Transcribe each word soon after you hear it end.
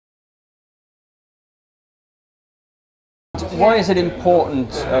Why is it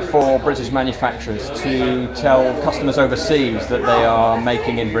important for British manufacturers to tell customers overseas that they are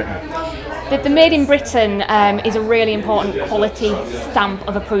making in Britain? The Made in Britain is a really important quality stamp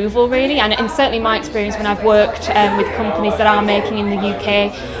of approval, really, and certainly my experience when I've worked with companies that are making in the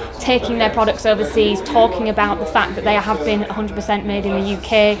UK, taking their products overseas, talking about the fact that they have been 100% made in the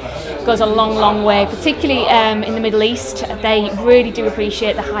UK goes a long, long way, particularly in the Middle East. They really do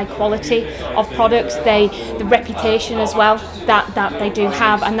appreciate the high quality of products, the reputation as well that they do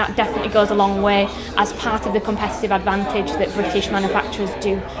have, and that definitely goes a long way as part of the competitive advantage that British manufacturers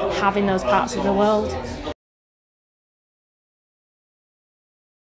do have in those parts of the world.